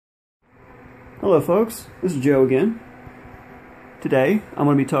Hello folks, this is Joe again. Today I'm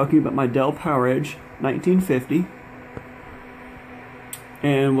going to be talking about my Dell Poweredge 1950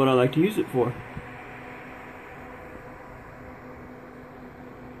 and what I like to use it for.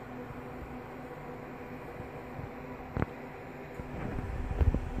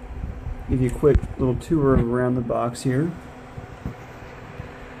 Give you a quick little tour around the box here.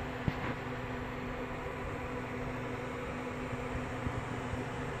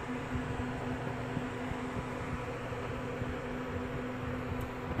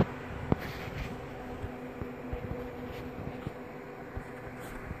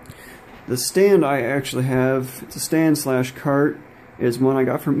 The stand I actually have, it's a stand slash cart, is one I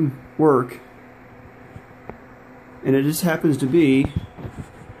got from work, and it just happens to be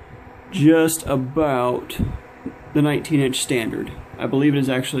just about the 19-inch standard. I believe it is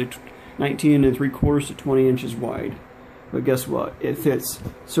actually 19 3/4 to 20 inches wide, but guess what? It fits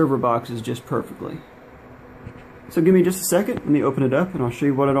server boxes just perfectly. So give me just a second, let me open it up and I'll show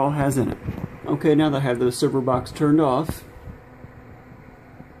you what it all has in it. Okay, now that I have the server box turned off,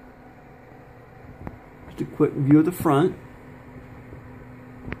 a quick view of the front.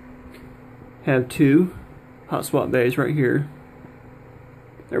 Have two hot swap bays right here.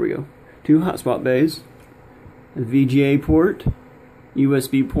 There we go. Two hot swap bays. A VGA port,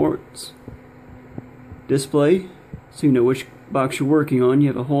 USB ports, display, so you know which box you're working on. You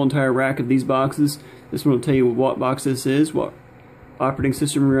have a whole entire rack of these boxes. This one will tell you what box this is, what operating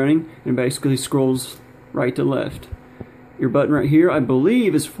system you're running, and basically scrolls right to left. Your button right here, I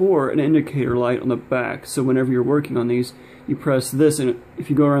believe, is for an indicator light on the back. So whenever you're working on these, you press this, and if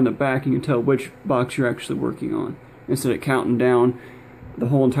you go around the back, you can tell which box you're actually working on. Instead of counting down the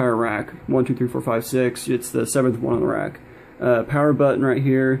whole entire rack, 1, 2, 3, 4, 5, 6, it's the 7th one on the rack. Power button right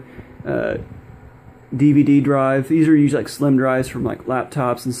here, DVD drive. These are usually like slim drives from like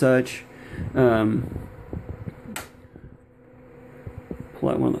laptops and such. Pull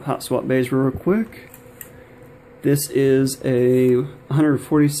out one of the hot swap bays real quick. This is a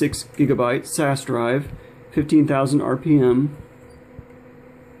 146 gigabyte SAS drive, 15,000 RPM.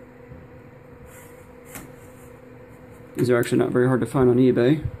 These are actually not very hard to find on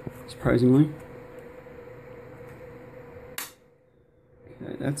eBay, surprisingly.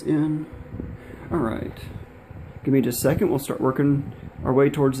 Okay, that's in. Alright. Give me just a second, we'll start working our way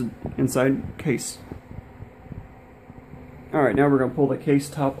towards the inside case. Alright, now we're going to pull the case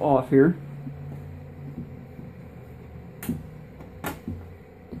top off here.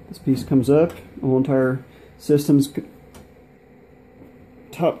 This piece comes up, the whole entire system's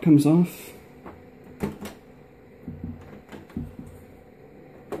top comes off.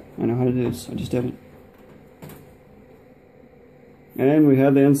 I know how to do this, I just did it. And we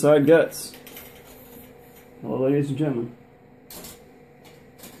have the inside guts. Hello ladies and gentlemen.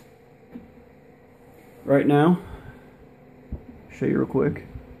 Right now, show you real quick.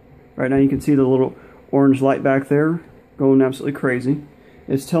 Right now you can see the little orange light back there going absolutely crazy.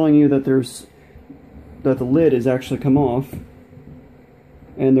 It's telling you that the lid is actually come off,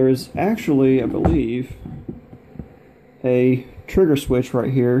 and there's actually, I believe, a trigger switch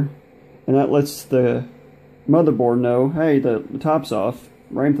right here, and that lets the motherboard know, hey, the top's off,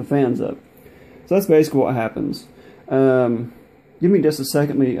 ramp the fans up. So that's basically what happens. Give me just a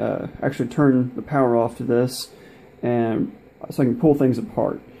second, let me actually turn the power off to this, and so I can pull things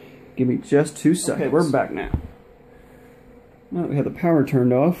apart. Give me just 2 seconds. Okay, we're back now. Now that we have the power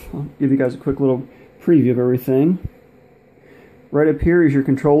turned off, I'll give you guys a quick little preview of everything. Right up here is your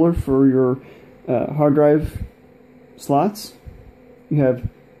controller for your hard drive slots. You have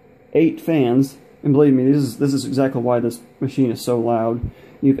 8 fans, and believe me, this is exactly why this machine is so loud.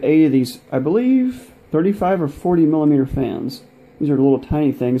 You have 8 of these, I believe, 35 or 40 millimeter fans. These are little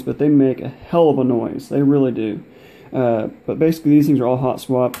tiny things, but they make a hell of a noise. They really do. But basically, these things are all hot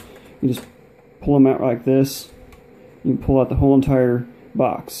swap. You just pull them out like this. You can pull out the whole entire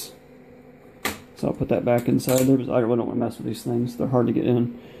box. So I'll put that back inside there because I really don't want to mess with these things. They're hard to get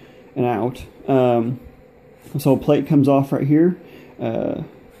in and out. So a plate comes off right here.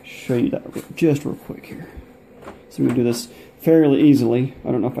 Show you that just real quick here. So we can do this fairly easily.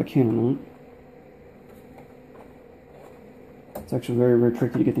 I don't know if I can or not. It's actually very, very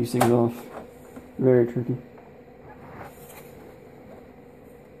tricky to get these things off. Very tricky.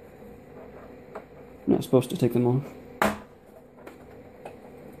 I'm not supposed to take them off.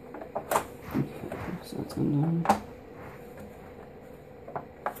 So that's undone.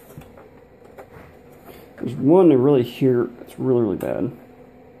 There's one really here that's really, really bad.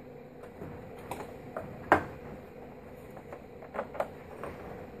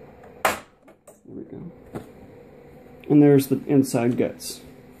 There we go. And there's the inside guts.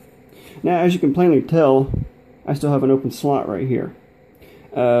 Now, as you can plainly tell, I still have an open slot right here.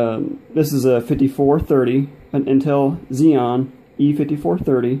 This is a 5430, an Intel Xeon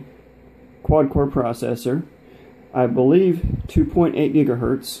E5430 quad-core processor. I believe 2.8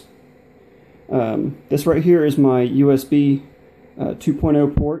 gigahertz. This right here is my USB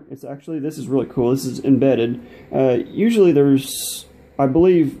 2.0 port. This is really cool. This is embedded. Usually I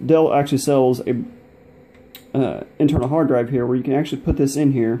believe Dell actually sells a internal hard drive here where you can actually put this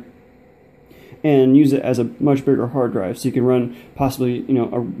in here and use it as a much bigger hard drive, so you can run possibly, you know,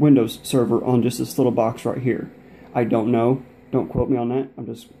 a Windows server on just this little box right here. I don't know. Don't quote me on that. I'm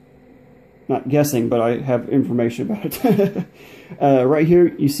just not guessing, but I have information about it. Right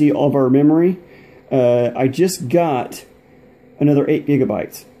here, you see all of our memory. I just got another 8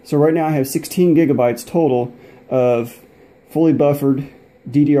 gigabytes. So right now I have 16 gigabytes total of fully buffered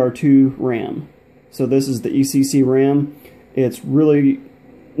DDR2 RAM. So this is the ESXi RAM. It's really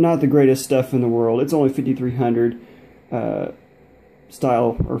not the greatest stuff in the world. It's only 5300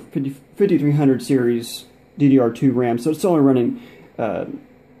 style, or 5300 series DDR2 RAM. So it's only running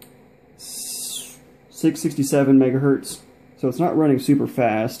 667 megahertz. So it's not running super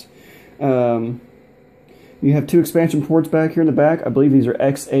fast. You have 2 expansion ports back here in the back. I believe these are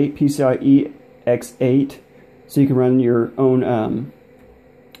X8, PCIe X8. So you can run your own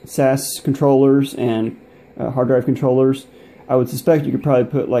SAS controllers and hard drive controllers. I would suspect you could probably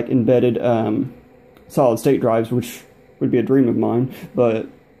put like embedded solid state drives, which would be a dream of mine, but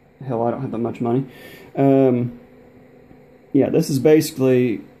hell, I don't have that much money. Yeah, this is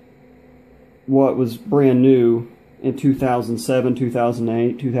basically what was brand new in 2007,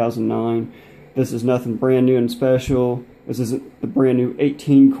 2008, 2009. This is nothing brand new and special. This isn't the brand new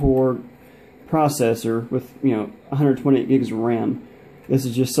 18-core processor with, you know, 128 gigs of RAM. This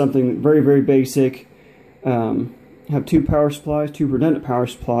is just something very, very basic. Have 2 power supplies, 2 redundant power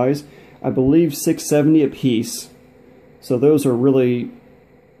supplies. I believe 670 apiece. So those are really,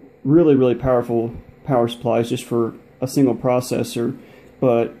 really, really powerful power supplies just for a single processor.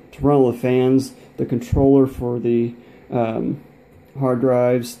 But to run all the fans, the controller for the hard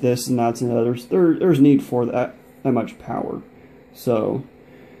drives, this and that and others, there's need for that much power. So,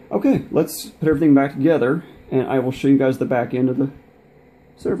 okay, let's put everything back together, and I will show you guys the back end of the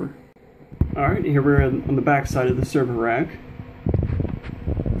server. Alright, here we're on the back side of the server rack.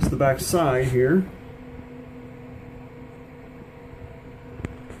 It's the back side here.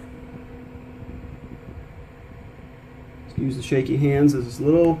 Use the shaky hands, as it's a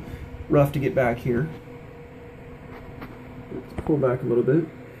little rough to get back here. Let's pull back a little bit.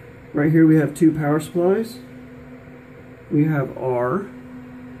 Right here we have 2 power supplies. We have our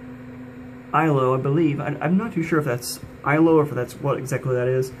ILO, I believe. I'm not too sure if that's ILO or if that's what exactly that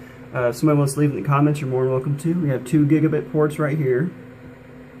is. If somebody wants to leave in the comments, you're more than welcome to. We have 2 gigabit ports right here.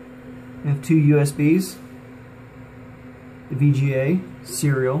 We have 2 USBs, the VGA,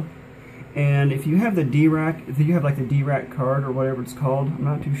 serial. And if you have the DRAC, if you have like the DRAC card or whatever it's called, I'm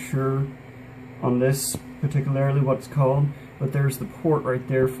not too sure on this particularly what it's called, but there's the port right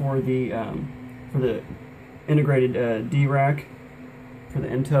there for the integrated DRAC for the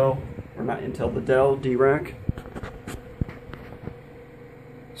Intel, or not Intel, the Dell DRAC.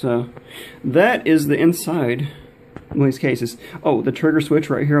 So that is the inside in these cases. Oh, the trigger switch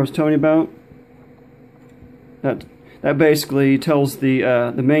right here I was telling you about. That basically tells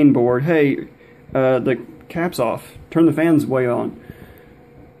the main board, hey, the cap's off. Turn the fans way on.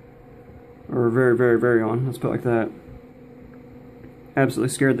 Or very, very, very on. Let's put it like that.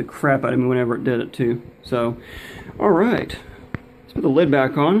 Absolutely scared the crap out of me whenever it did it too. So, alright. Let's put the lid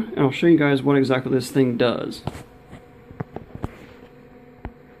back on, and I'll show you guys what exactly this thing does.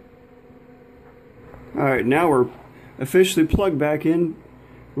 Alright, now we're officially plugged back in.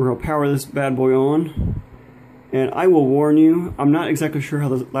 We're going to power this bad boy on. And I will warn you, I'm not exactly sure how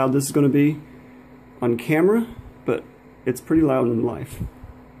loud this is going to be on camera, but it's pretty loud in life.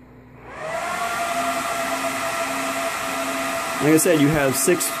 Like I said, you have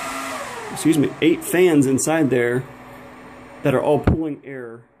 8 fans inside there that are all pulling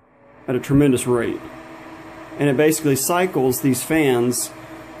air at a tremendous rate. And it basically cycles these fans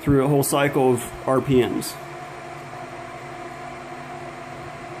through a whole cycle of RPMs.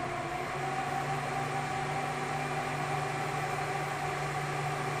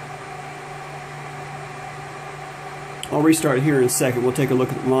 I'll restart here in a second. We'll take a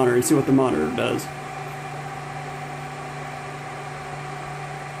look at the monitor and see what the monitor does.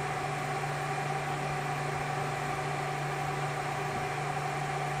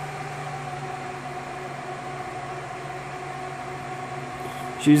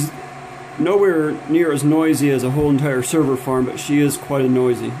 She's nowhere near as noisy as a whole entire server farm, but she is quite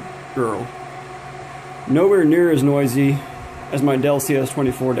noisy. girl. Nowhere near as noisy as my Dell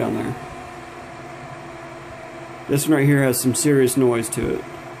CS24 down there. This one right here has some serious noise to it.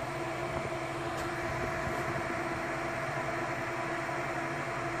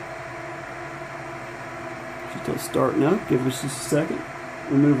 She's still starting up. Give us just a second.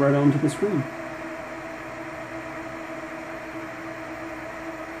 We'll move right on to the screen.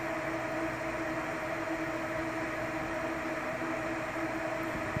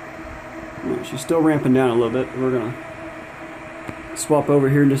 Right, she's still ramping down a little bit. We're going to swap over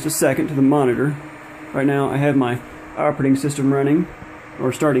here in just a second to the monitor. Right now I have my operating system running,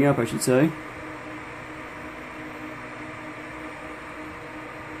 or starting up I should say.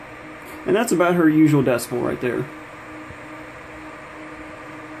 And that's about her usual decibel right there.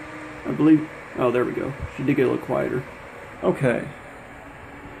 I believe, oh there we go. She did get a little quieter. Okay.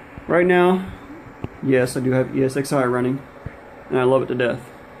 Right now, yes, I do have ESXi running, and I love it to death.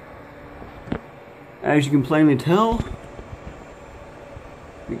 As you can plainly tell,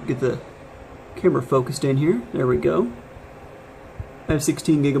 we can get the camera focused in here. There we go. I have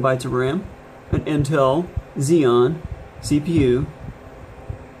 16 gigabytes of RAM, an Intel Xeon CPU,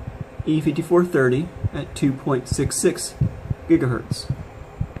 E5430 at 2.66 gigahertz.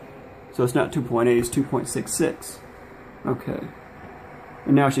 So it's not 2.8, it's 2.66. Okay.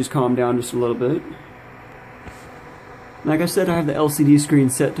 And now she's calmed down just a little bit. Like I said, I have the LCD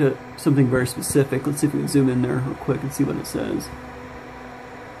screen set to something very specific. Let's see if we can zoom in there real quick and see what it says.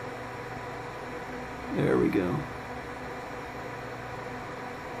 There we go.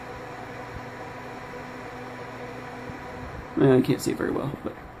 I can't see it very well,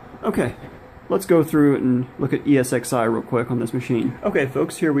 but okay. Let's go through it and look at ESXi real quick on this machine. Okay,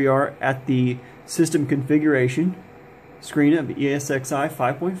 folks, here we are at the system configuration screen of the ESXi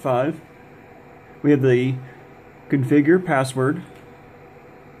 5.5. We have the configure password,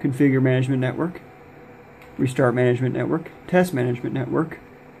 configure management network, restart management network, test management network,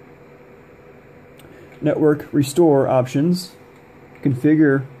 network restore options,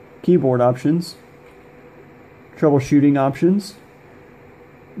 configure keyboard options, troubleshooting options,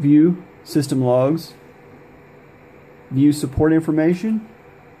 view system logs, view support information,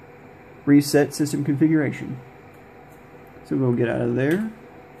 reset system configuration. So we'll get out of there.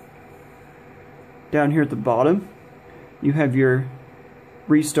 Down here at the bottom, you have your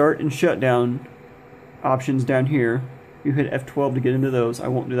restart and shutdown options down here. You hit F12 to get into those. I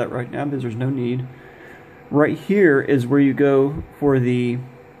won't do that right now because there's no need. Right here is where you go for the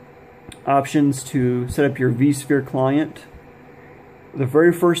options to set up your vSphere client. The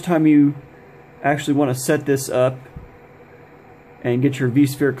very first time you actually want to set this up and get your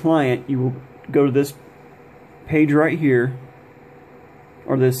vSphere client, you will go to this page right here,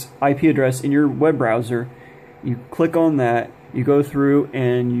 or this IP address in your web browser. You click on that, you go through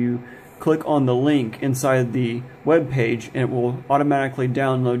and you click on the link inside the web page, and it will automatically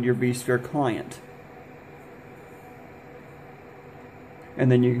download your vSphere client. And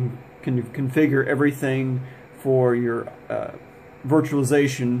then you can configure everything for your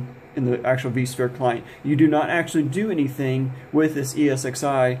virtualization in the actual vSphere client. You do not actually do anything with this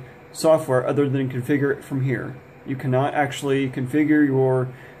ESXi software other than configure it from here. You cannot actually configure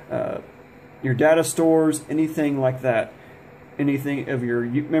your data stores, anything like that. Anything of your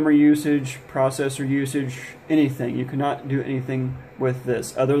memory usage, processor usage, anything. You cannot do anything with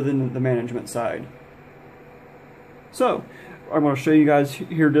this other than the management side. So, I'm going to show you guys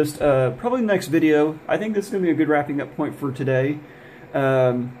here just probably the next video. I think this is going to be a good wrapping up point for today.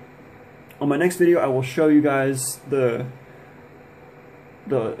 On my next video, I will show you guys the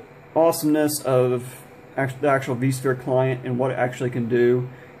awesomeness of the actual vSphere client and what it actually can do,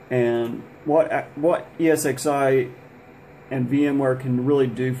 and what ESXi and VMware can really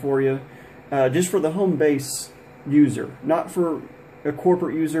do for you, just for the home base user, not for a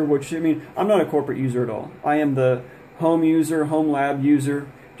corporate user. Which, I mean, I'm not a corporate user at all. I am the home user, home lab user,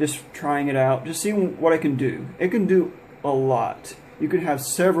 just trying it out, just seeing what I can do. It can do a lot. You can have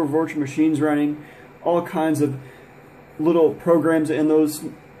several virtual machines running, all kinds of little programs in those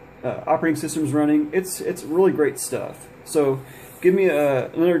operating systems running. It's really great stuff. So give me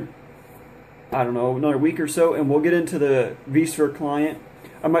another, I don't know, another week or so, and we'll get into the vSphere client.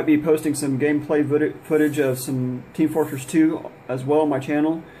 I might be posting some gameplay footage of some Team Fortress 2 as well on my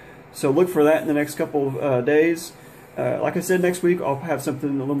channel. So look for that in the next couple of days. Like I said, next week I'll have something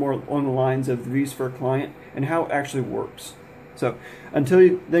a little more along the lines of the vSphere client and how it actually works. So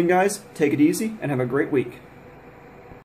until then, guys, take it easy and have a great week.